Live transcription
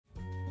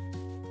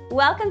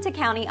Welcome to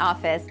County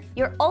Office,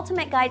 your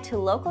ultimate guide to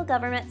local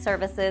government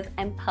services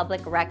and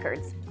public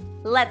records.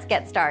 Let's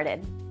get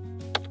started.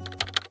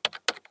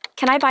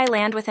 Can I buy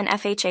land with an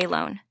FHA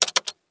loan?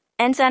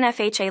 End-to-end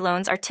FHA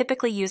loans are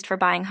typically used for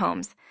buying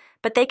homes,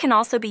 but they can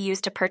also be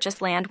used to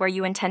purchase land where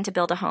you intend to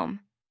build a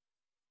home.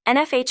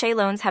 FHA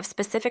loans have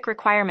specific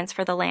requirements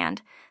for the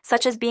land,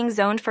 such as being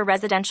zoned for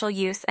residential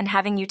use and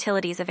having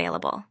utilities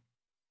available.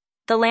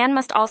 The land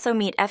must also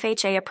meet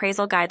FHA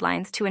appraisal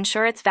guidelines to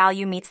ensure its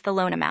value meets the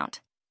loan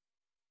amount.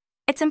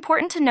 It's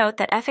important to note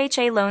that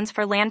FHA loans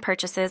for land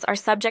purchases are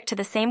subject to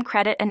the same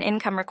credit and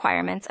income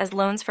requirements as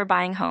loans for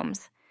buying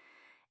homes.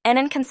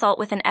 Consult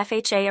with an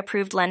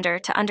FHA-approved lender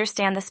to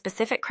understand the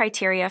specific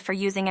criteria for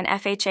using an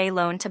FHA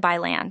loan to buy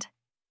land.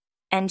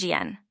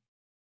 NGN.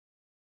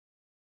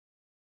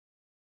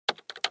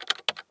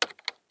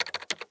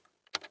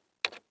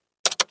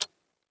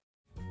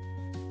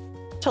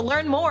 To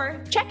learn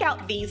more, check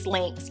out these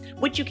links,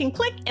 which you can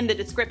click in the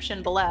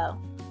description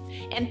below.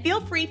 And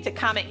feel free to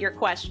comment your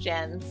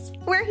questions.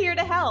 We're here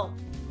to help.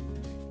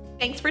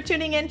 Thanks for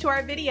tuning in to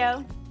our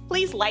video.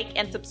 Please like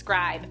and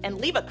subscribe and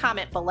leave a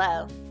comment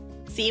below.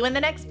 See you in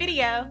the next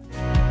video.